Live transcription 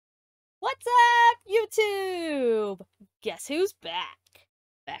YouTube! Guess who's back?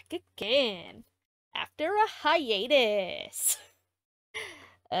 Back again. After a hiatus.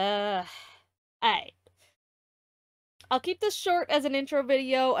 Alright. I'll keep this short as an intro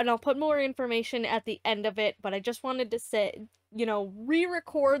video, and I'll put more information at the end of it, but I just wanted to say,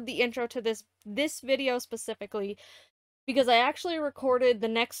 re-record the intro to this video specifically, because I actually recorded these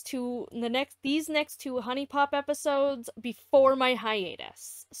next two HuniePop episodes before my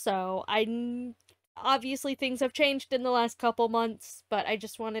hiatus. So, obviously things have changed in the last couple months, but I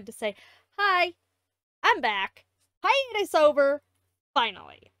just wanted to say, hi, I'm back. Hiatus over,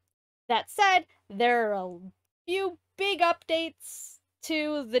 finally. That said, there are a few big updates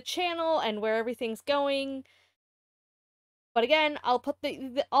to the channel and where everything's going. But again, I'll put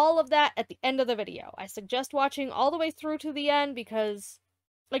all of that at the end of the video. I suggest watching all the way through to the end because,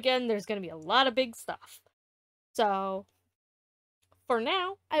 again, there's going to be a lot of big stuff. So, for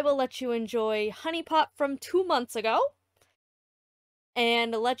now, I will let you enjoy HuniePop from 2 months ago.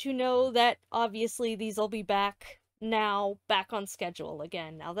 And let you know that, obviously, these will be back on schedule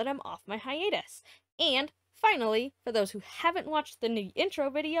again, now that I'm off my hiatus. And, finally, for those who haven't watched the new intro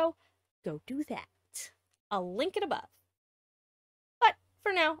video, go do that. I'll link it above. But,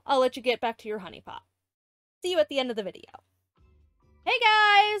 for now, I'll let you get back to your HuniePop. See you at the end of the video. Hey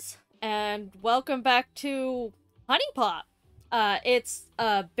guys! And welcome back to HuniePop. It's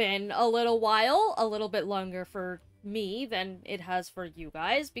been a little while, a little bit longer for me than it has for you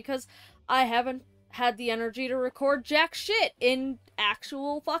guys, because I haven't had the energy to record jack shit in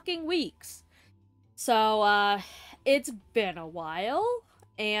actual fucking weeks. So, it's been a while,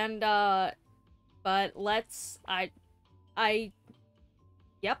 and, but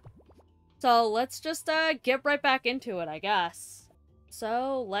yep. So, let's just, get right back into it, I guess.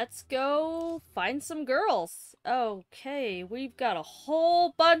 So, let's go find some girls. Okay, we've got a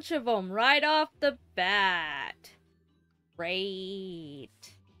whole bunch of them right off the bat. Great.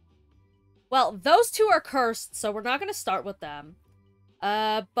 Well, those two are cursed, so we're not gonna start with them.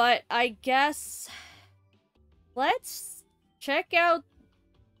 But I guess let's check out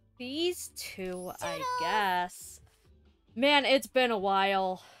these two, I guess. Man, it's been a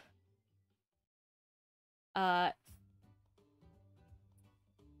while. I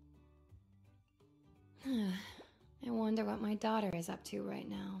wonder what my daughter is up to right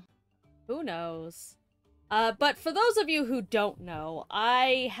now. Who knows? But for those of you who don't know,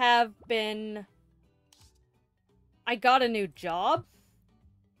 I got a new job,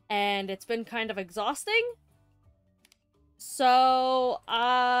 and it's been kind of exhausting. So,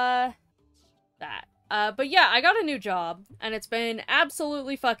 but yeah, I got a new job, and it's been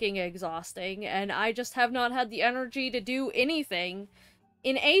absolutely fucking exhausting, and I just have not had the energy to do anything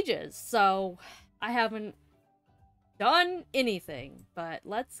in ages, so I haven't done anything, but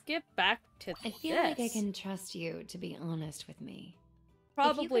let's get back to I feel like I can trust you to be honest with me.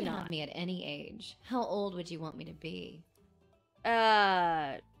 Probably if you could not. Have me at any age, how old would you want me to be?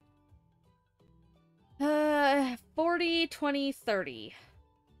 40, 20, 30.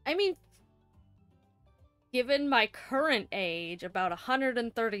 I mean, given my current age, about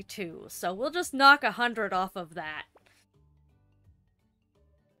 132, so we'll just knock 100 off of that.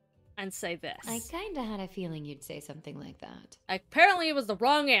 And say this. I kinda had a feeling you'd say something like that. Apparently it was the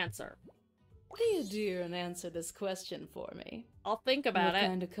wrong answer. Be a dear and answer this question for me. I'll think about it. What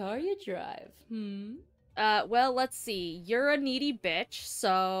kind of car you drive, well, let's see. You're a needy bitch,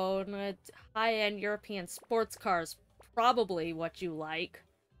 so high-end European sports cars probably what you like.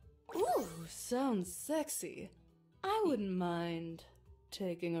 Ooh, sounds sexy. I wouldn't mind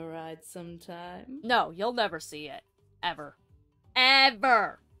taking a ride sometime. No, you'll never see it. Ever.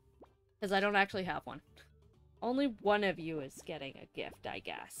 Ever! Because I don't actually have one. Only one of you is getting a gift, I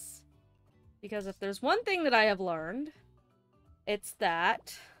guess. Because if there's one thing that I have learned, it's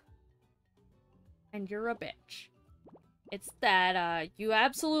that... And you're a bitch. It's that, you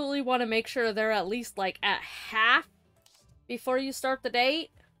absolutely want to make sure they're at least, like, at half before you start the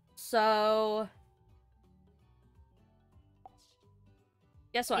date. So...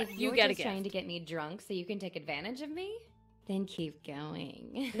 Guess what? If You you're get a just gift. trying to get me drunk so you can take advantage of me, then keep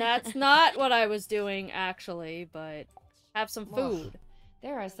going. That's not what I was doing, actually, but have some food. Ugh,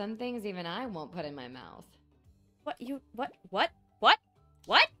 there are some things even I won't put in my mouth. What?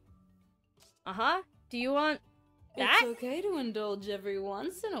 Uh-huh. Do you want that? It's okay to indulge every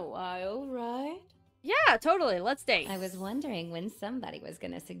once in a while, right? Yeah, totally. Let's date. I was wondering when somebody was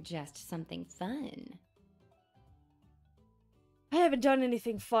gonna suggest something fun. I haven't done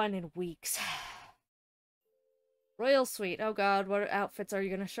anything fun in weeks. Royal Suite. Oh god, what outfits are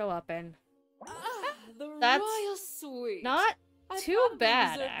you gonna show up in? The That's Royal Suite. Not too probably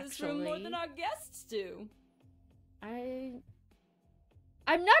bad, deserve this room more actually. than our guests do. I'm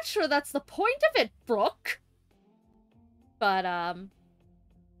not sure that's the point of it, Brooke. But,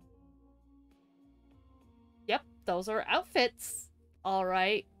 yep, those are outfits.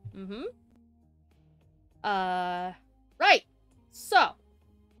 Alright. Mm-hmm. Right. So.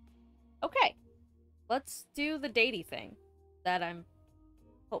 Okay. Let's do the datey thing that I'm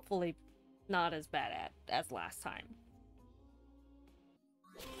hopefully not as bad at as last time.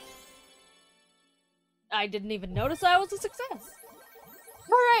 I didn't even notice I was a success.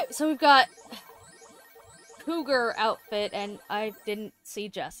 Alright, so we've got Cougar outfit, and I didn't see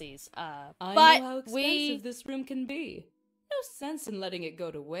Jesse's. I but know how expensive this room can be. No sense in letting it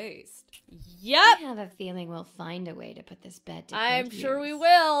go to waste. Yep! I have a feeling we'll find a way to put this bed to I'm good sure we use.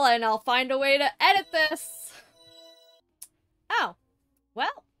 will, and I'll find a way to edit this. Oh.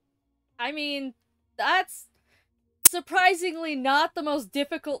 Well. I mean, that's surprisingly not the most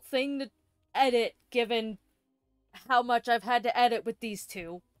difficult thing to edit, given how much I've had to edit with these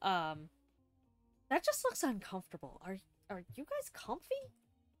two. That just looks uncomfortable. Are you guys comfy?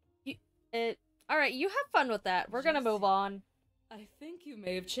 Alright, you have fun with that. We're gonna move on. I think you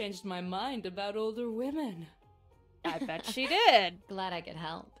may have changed my mind about older women. I bet she did. Glad I could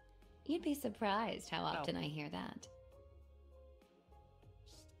help. You'd be surprised how often I hear that.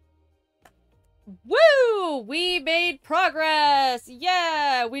 Woo! We made progress!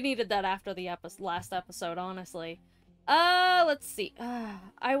 Yeah! We needed that after the last episode, honestly. Let's see.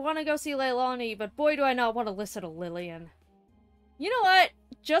 I want to go see Leilani, but boy do I not want to listen to Lillian. You know what?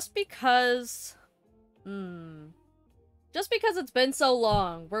 Just because it's been so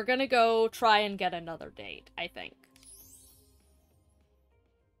long, we're gonna go try and get another date, I think.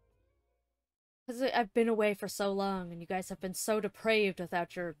 Because I've been away for so long, and you guys have been so depraved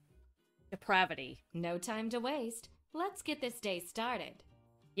without your depravity. No time to waste. Let's get this day started.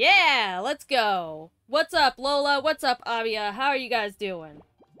 Yeah, let's go. What's up, Lola? What's up, Abia? How are you guys doing?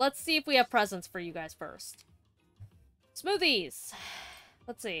 Let's see if we have presents for you guys first. Smoothies.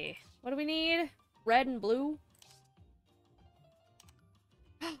 Let's see. What do we need? Red and blue?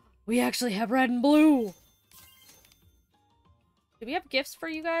 We actually have red and blue! Do we have gifts for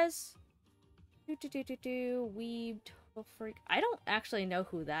you guys? Weaved freak. I don't actually know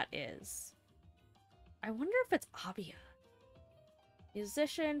who that is. I wonder if it's Abia.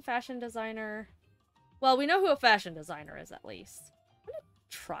 Musician, fashion designer. Well, we know who a fashion designer is, at least. I'm gonna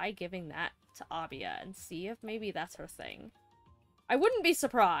try giving that to Abia and see if maybe that's her thing. I wouldn't be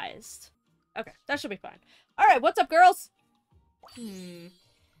surprised. Okay, that should be fine. Alright, what's up, girls?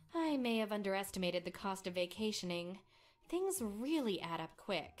 I may have underestimated the cost of vacationing. Things really add up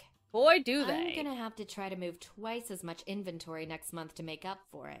quick. Boy, do they. I'm gonna have to try to move twice as much inventory next month to make up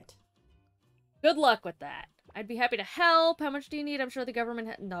for it. Good luck with that. I'd be happy to help. How much do you need? I'm sure the government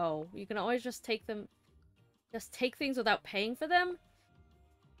no. You can always just take them... Just take things without paying for them?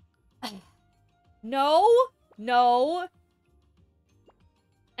 No! No!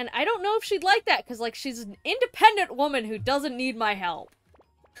 And I don't know if she'd like that, because, like, she's an independent woman who doesn't need my help.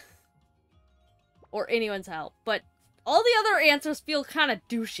 Or anyone's help. But all the other answers feel kind of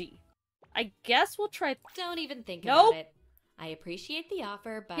douchey. I guess we'll try... Don't even think Nope. about it. I appreciate the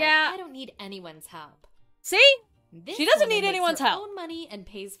offer, but Yeah. I don't need anyone's help. See? This She doesn't woman need makes anyone's her help. own money and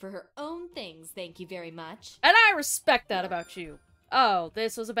pays for her own things. Thank you very much. And I respect that about you. Oh,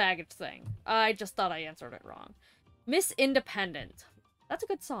 this was a baggage thing. I just thought I answered it wrong. Miss Independent. That's a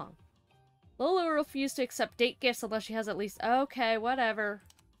good song. Lola will refuse to accept date gifts unless she has at least... Okay, whatever.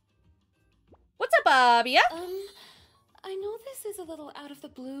 What's up, Abia? I know this is a little out of the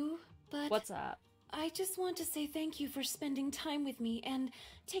blue, but... What's up? I just want to say thank you for spending time with me and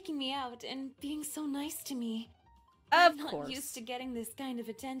taking me out and being so nice to me. Of I'm not course. used to getting this kind of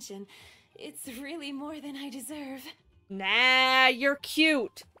attention. It's really more than I deserve. Nah, you're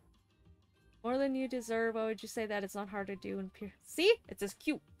cute. More than you deserve. Why would you say that? It's not hard to do in pure... See? It's as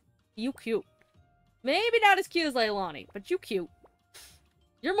cute. You cute. Maybe not as cute as Leilani, but you cute.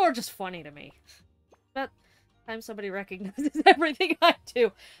 You're more just funny to me. That time somebody recognizes everything I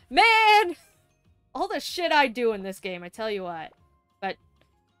do. Man! All the shit I do in this game, I tell you what. But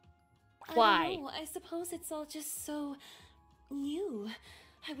why? I don't know. I suppose it's all just so new.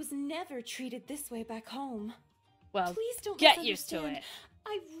 I was never treated this way back home. Well, Please don't get used to misunderstand. it.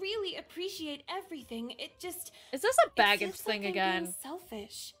 I really appreciate everything. It just... Is this a it baggage feels thing like I'm again? being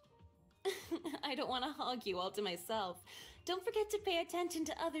selfish. I don't want to hog you all to myself. Don't forget to pay attention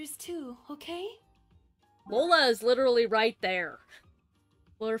to others too, okay? Lola is literally right there.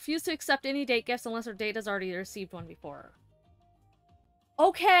 Will refuse to accept any date gifts unless her date has already received one before her.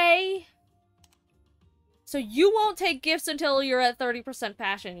 Okay. So you won't take gifts until you're at 30%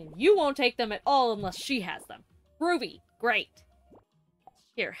 passion, and you won't take them at all unless she has them. Groovy. Great.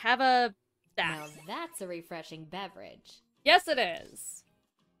 Here, have a... that. Now that's a refreshing beverage. Yes, it is.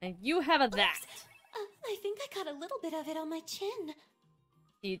 And you have a that. I think I got a little bit of it on my chin.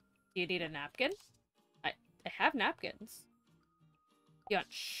 Do you need a napkin? I have napkins. You want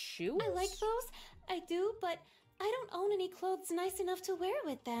shoes? I like those. I do, but I don't own any clothes nice enough to wear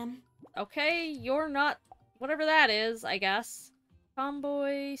with them. Okay, you're not... whatever that is, I guess.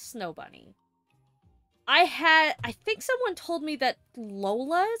 Tomboy Snow Bunny. I think someone told me that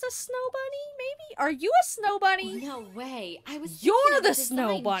Lola is a snow bunny, maybe? Are you a snow bunny? No way. I was You're thinking of the a snow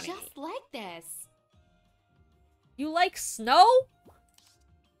design bunny. just like this. You like snow?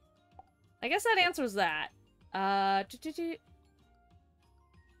 I guess that answers that.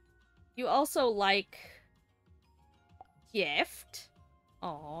 You also like... gift?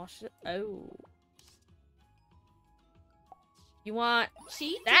 Aw, oh. You want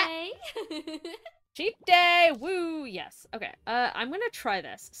Cheat that? day. Cheat day! Woo! Yes. Okay. I'm gonna try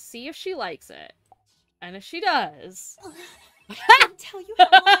this. See if she likes it. And if she does... I can't tell you how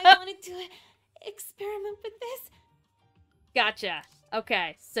long I wanted to experiment with this. Gotcha.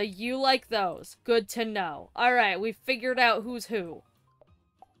 Okay, so you like those. Good to know. Alright, we've figured out who's who.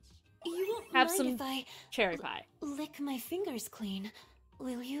 You won't Have mind some if I cherry pie. lick my fingers clean,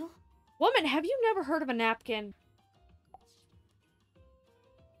 will you? Woman, have you never heard of a napkin?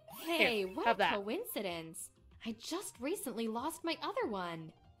 Hey, Here, what have a that. coincidence. I just recently lost my other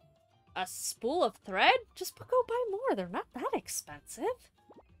one. A spool of thread? Just go buy more. They're not that expensive.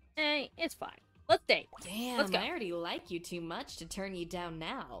 It's fine. Let's date. Damn, Let's go. I already like you too much to turn you down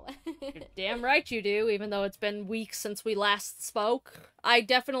now. You're damn right you do, even though it's been weeks since we last spoke. I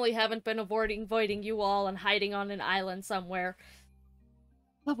definitely haven't been avoiding you all and hiding on an island somewhere.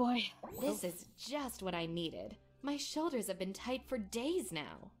 Oh boy. This is just what I needed. My shoulders have been tight for days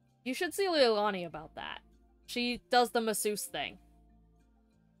now. You should see Leilani about that. She does the masseuse thing.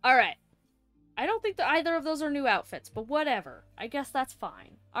 Alright. I don't think that either of those are new outfits, but whatever. I guess that's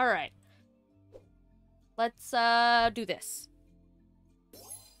fine. Alright. Let's, do this.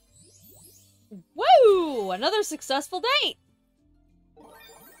 Woo! Another successful date!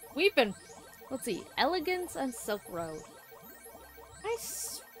 We've been... let's see. Elegance and Silk Road.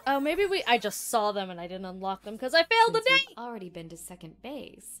 Oh, maybe I just saw them and I didn't unlock them because I failed the Since date! we've already been to second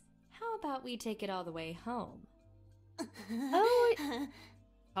base, how about we take it all the way home? Oh,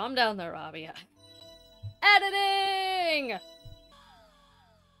 calm down there, Rabia. Editing!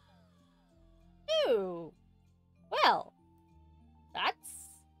 Ooh. Well, that's...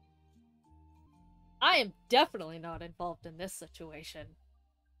 I am definitely not involved in this situation.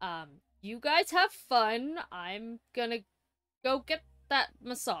 You guys have fun. I'm gonna go get that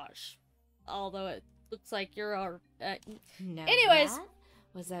massage. Although it looks like you're our... Now anyways. that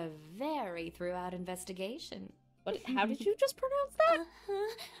was a very throughout investigation. What? How did you just pronounce that?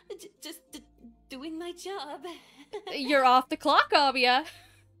 Just doing my job. You're off the clock, Abia.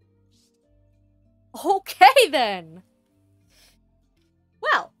 Okay, then.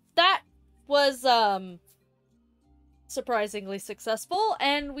 Well, that was, surprisingly successful,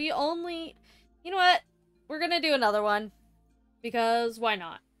 and we only... you know what? We're gonna do another one. Because why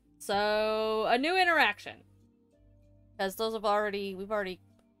not? So, a new interaction. Because we've already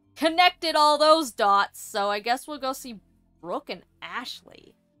connected all those dots, so I guess we'll go see Brooke and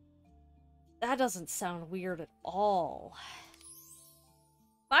Ashley. That doesn't sound weird at all.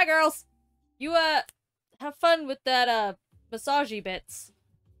 Bye, girls! You, have fun with that, massagey bits.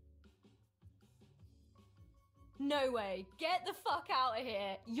 No way. Get the fuck out of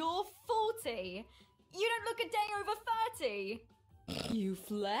here. You're 40. You don't look a day over 30. You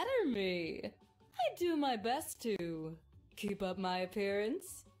flatter me. I do my best to keep up my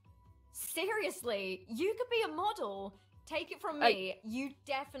appearance. Seriously, you could be a model. Take it from me, you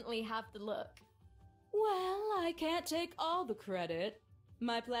definitely have the look. Well, I can't take all the credit.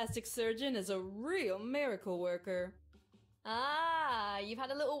 My plastic surgeon is a real miracle worker. Ah, you've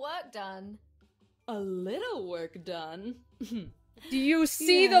had a little work done. A little work done. Do you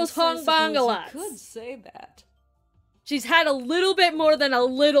see Yes, those I hung suppose you bangalas? could say that. She's had a little bit more than a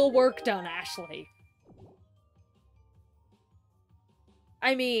little work done, Ashley.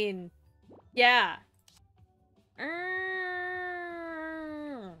 I mean, yeah.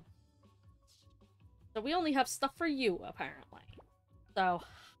 So we only have stuff for you, apparently. So,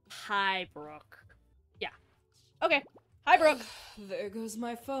 hi, Brooke. Yeah. Okay. Hi, Brooke. There goes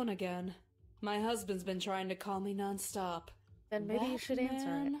my phone again. My husband's been trying to call me nonstop. Then maybe you should answer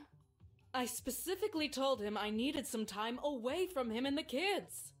it. man? I specifically told him I needed some time away from him and the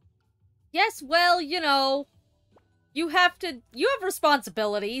kids. Yes, well, you know, you have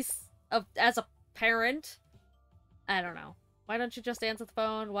responsibilities as a parent. I don't know. Why don't you just answer the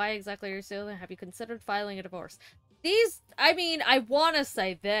phone? Why exactly are you still there? Have you considered filing a divorce? I mean, I want to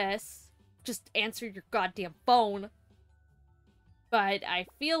say this. Just answer your goddamn phone. But I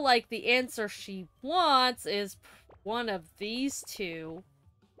feel like the answer she wants is one of these two.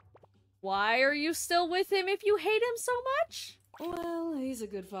 Why are you still with him if you hate him so much? Well, he's a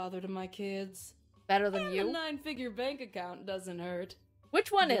good father to my kids. Better than And you? a 9-figure bank account doesn't hurt.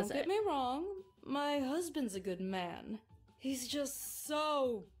 Which one is Don't get it? me wrong, my husband's a good man. He's just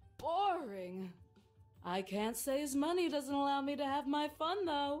so boring. I can't say his money doesn't allow me to have my fun,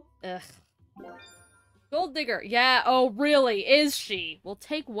 though. Ugh. Gold digger. Yeah, oh really, is she? Will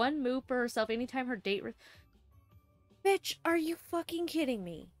take one move for herself anytime her date Bitch, are you fucking kidding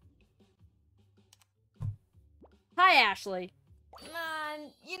me? Hi, Ashley.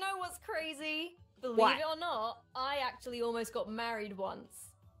 Man, you know what's crazy? Believe What? it or not, I actually almost got married once.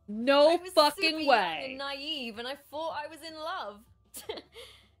 No I was fucking super way. young and naive, and I thought I was in love.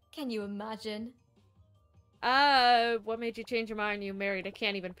 Can you imagine? What made you change your mind? You married. I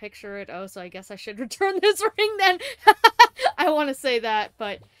can't even picture it. Oh, so I guess I should return this ring then. I want to say that,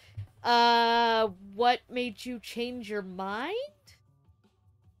 but, what made you change your mind?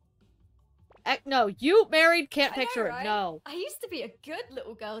 No, you married, can't I know, picture right? it. No. I used to be a good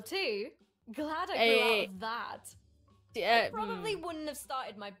little girl too. Glad I grew out of that. I probably wouldn't have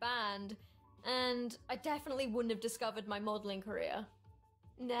started my band, and I definitely wouldn't have discovered my modeling career.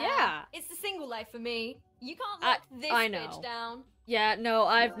 Nah, Yeah. it's the single life for me. You can't lock this I know. bitch down. Yeah, no,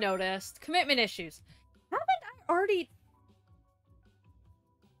 I've noticed. Commitment issues. Haven't I already...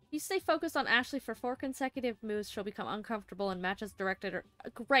 You stay focused on Ashley for 4 consecutive moves, she'll become uncomfortable and matches directed or...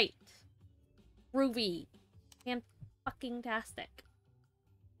 Great. Groovy. And fucking-tastic.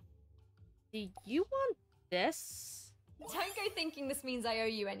 Do you want this? Don't go thinking this means I owe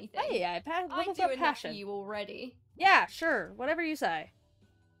you anything. Hey, I I levels do up enough passion. for you already. Yeah, sure. Whatever you say.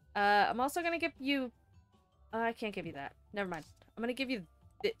 I'm also gonna give you... I can't give you that. Never mind. I'm gonna give you...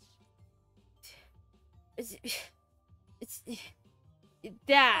 It's...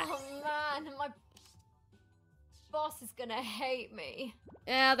 That. Oh man, my boss is gonna hate me.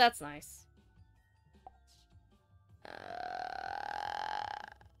 Yeah, that's nice.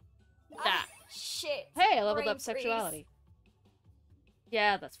 That. Shit. Hey, I leveled brain up freeze. sexuality.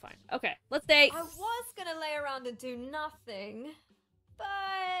 Yeah, that's fine. Okay, let's date. I was gonna lay around and do nothing, but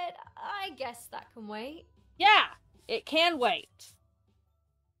I guess that can wait. Yeah, it can wait.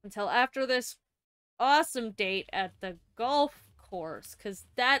 Until after this awesome date at the golf course, because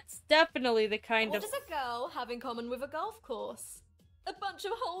that's definitely the kind What of... does a girl have in common with a golf course? A bunch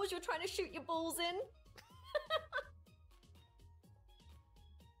of holes you're trying to shoot your balls in?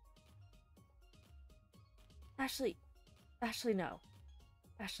 Ashley, no.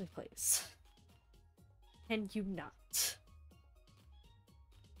 Ashley, please. Can you not?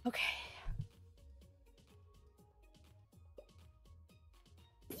 Okay.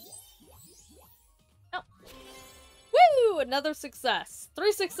 Oh. Woo! Another success.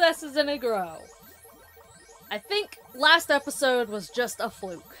 3 successes in a row. I think last episode was just a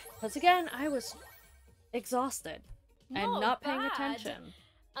fluke. Because again, I was exhausted and not paying bad. attention.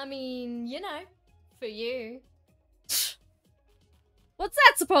 I mean, you know, for you. What's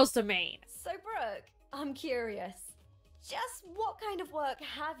that supposed to mean? So, Brooke, I'm curious. Just what kind of work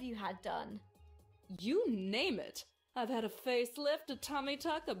have you had done? You name it. I've had a facelift, a tummy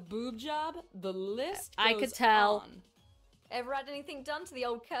tuck, a boob job. The list I goes could tell. on. Ever had anything done to the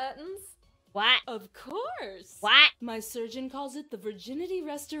old curtains? What? Of course. What? My surgeon calls it the virginity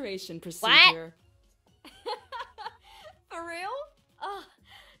restoration procedure. For real? Oh,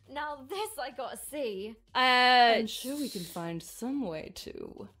 now this I gotta see. I'm sure we can find some way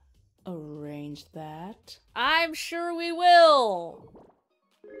to arrange that. I'm sure we will.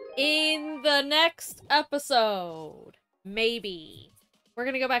 In the next episode. Maybe. We're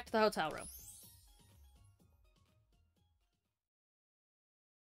gonna go back to the hotel room.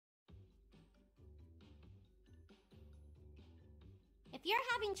 If you're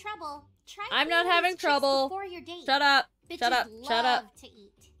having trouble, try I'm not cleaning having these tricks trouble. before your date. Shut up. Bitches Shut up. Shut up. love to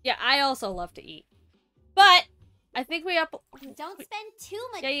eat. Yeah, I also love to eat. But I think we up... Don't spend too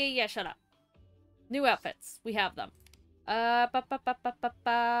much. Yeah, shut up. New outfits. We have them. That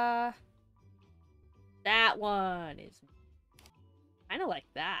one is kind of like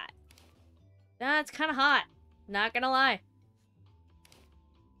that. That's kind of hot. Not gonna lie.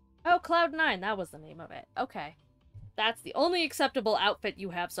 Oh, Cloud9. That was the name of it. Okay. That's the only acceptable outfit you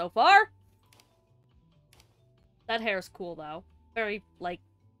have so far. That hair's cool, though. Very, like,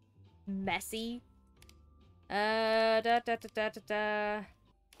 messy. I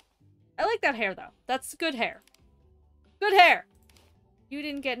like that hair, though. That's good hair. Good hair! You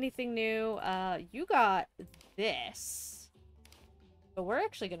didn't get anything new. You got this. But we're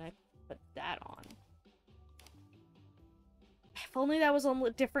actually gonna put that on. If only that was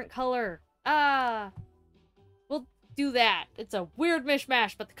a different color. We'll do that. It's a weird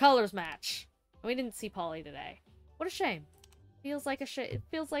mishmash, but the colors match. We didn't see Polly today. What a shame. Feels like it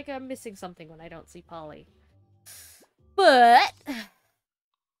feels like I'm missing something when I don't see Polly. But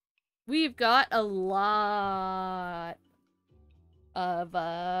we've got a lot of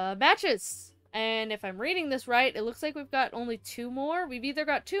matches. And if I'm reading this right, it looks like we've got only 2 more. We've either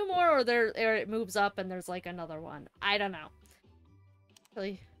got 2 more or it moves up and there's like another one. I don't know.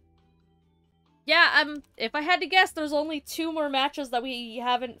 Really. Yeah, if I had to guess, there's only 2 more matches that we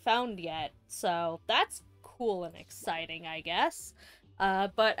haven't found yet. So that's cool and exciting, I guess.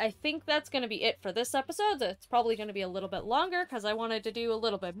 But I think that's going to be it for this episode. It's probably going to be a little bit longer because I wanted to do a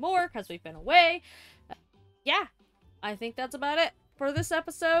little bit more because we've been away. Yeah, I think that's about it for this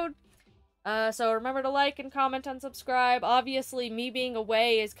episode. So remember to like and comment and subscribe. Obviously, me being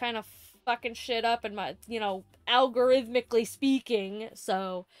away is kind of fucking shit up in my, you know, algorithmically speaking.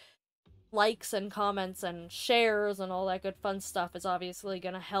 So likes and comments and shares and all that good fun stuff is obviously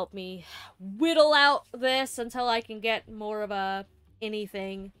going to help me whittle out this until I can get more of a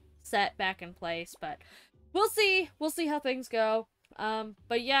anything set back in place. But we'll see. We'll see how things go.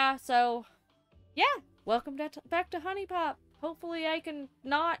 But yeah, so yeah, welcome back to HuniePop. Hopefully I can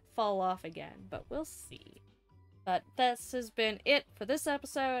not fall off again, but we'll see. But this has been it for this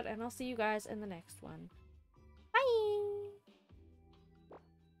episode, and I'll see you guys in the next one. Bye!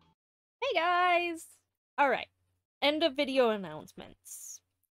 Hey guys! Alright, end of video announcements.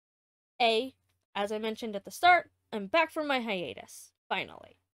 As I mentioned at the start, I'm back from my hiatus,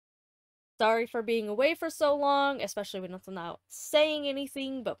 finally. Sorry for being away for so long, especially when I'm not saying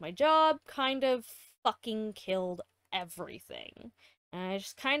anything, but my job kind of fucking killed everything. And I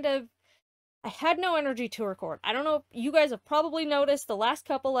just I had no energy to record. I don't know if you guys have probably noticed the last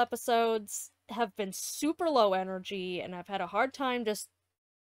couple episodes have been super low energy, and I've had a hard time just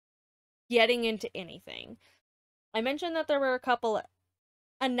getting into anything. I mentioned that there were a couple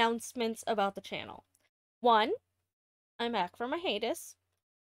announcements about the channel. 1, I'm back from my hiatus.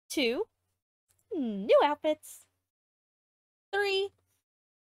 2, new outfits. 3,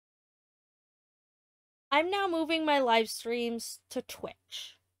 I'm now moving my live streams to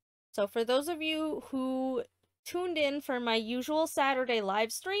Twitch. So for those of you who tuned in for my usual Saturday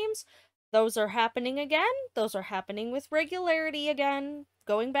live streams, those are happening again. Those are happening with regularity again.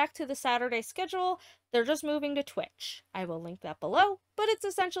 Going back to the Saturday schedule, they're just moving to Twitch. I will link that below, but it's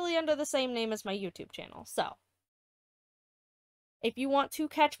essentially under the same name as my YouTube channel. So if you want to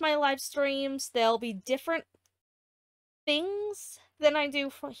catch my live streams, they'll be different things than I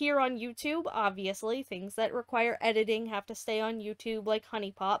do here on YouTube. Obviously, things that require editing have to stay on YouTube, like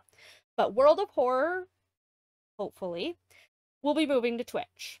HuniePop. But World of Horror, hopefully, will be moving to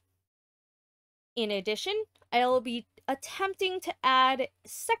Twitch. In addition, I'll be attempting to add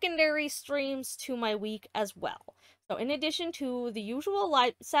secondary streams to my week as well. So in addition to the usual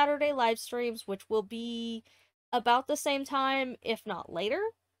Saturday live streams, which will be about the same time, if not later,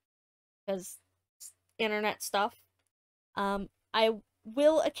 because internet stuff, I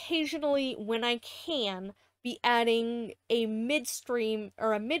will occasionally, when I can, be adding a mid-stream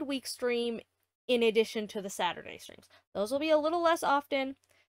or a midweek stream in addition to the Saturday streams. Those will be a little less often.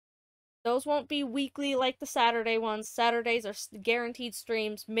 Those won't be weekly like the Saturday ones. Saturdays are guaranteed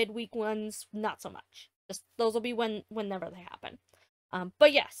streams. Midweek ones, not so much. Just those will be whenever they happen.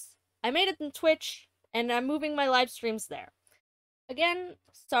 But yes, I made it in Twitch, and I'm moving my live streams there. Again,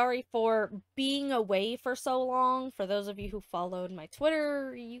 sorry for being away for so long. For those of you who followed my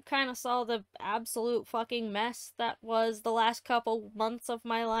Twitter, you kind of saw the absolute fucking mess that was the last couple months of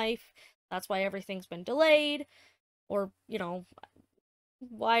my life. That's why everything's been delayed. Or, you know,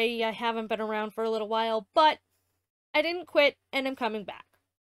 why I haven't been around for a little while. But I didn't quit, and I'm coming back.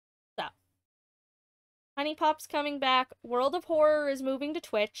 So, HuniePop's coming back. World of Horror is moving to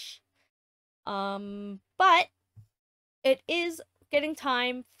Twitch. But it is getting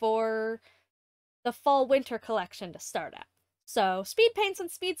time for the fall-winter collection to start up. So, speed paints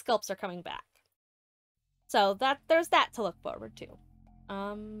and speed sculpts are coming back. So, there's that to look forward to.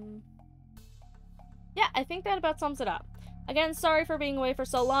 Yeah, I think that about sums it up. Again, sorry for being away for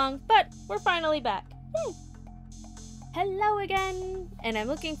so long, but we're finally back. Yay! Hello again! And I'm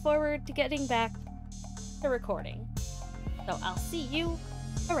looking forward to getting back to recording. So, I'll see you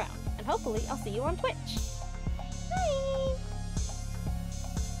around. And hopefully, I'll see you on Twitch. Bye!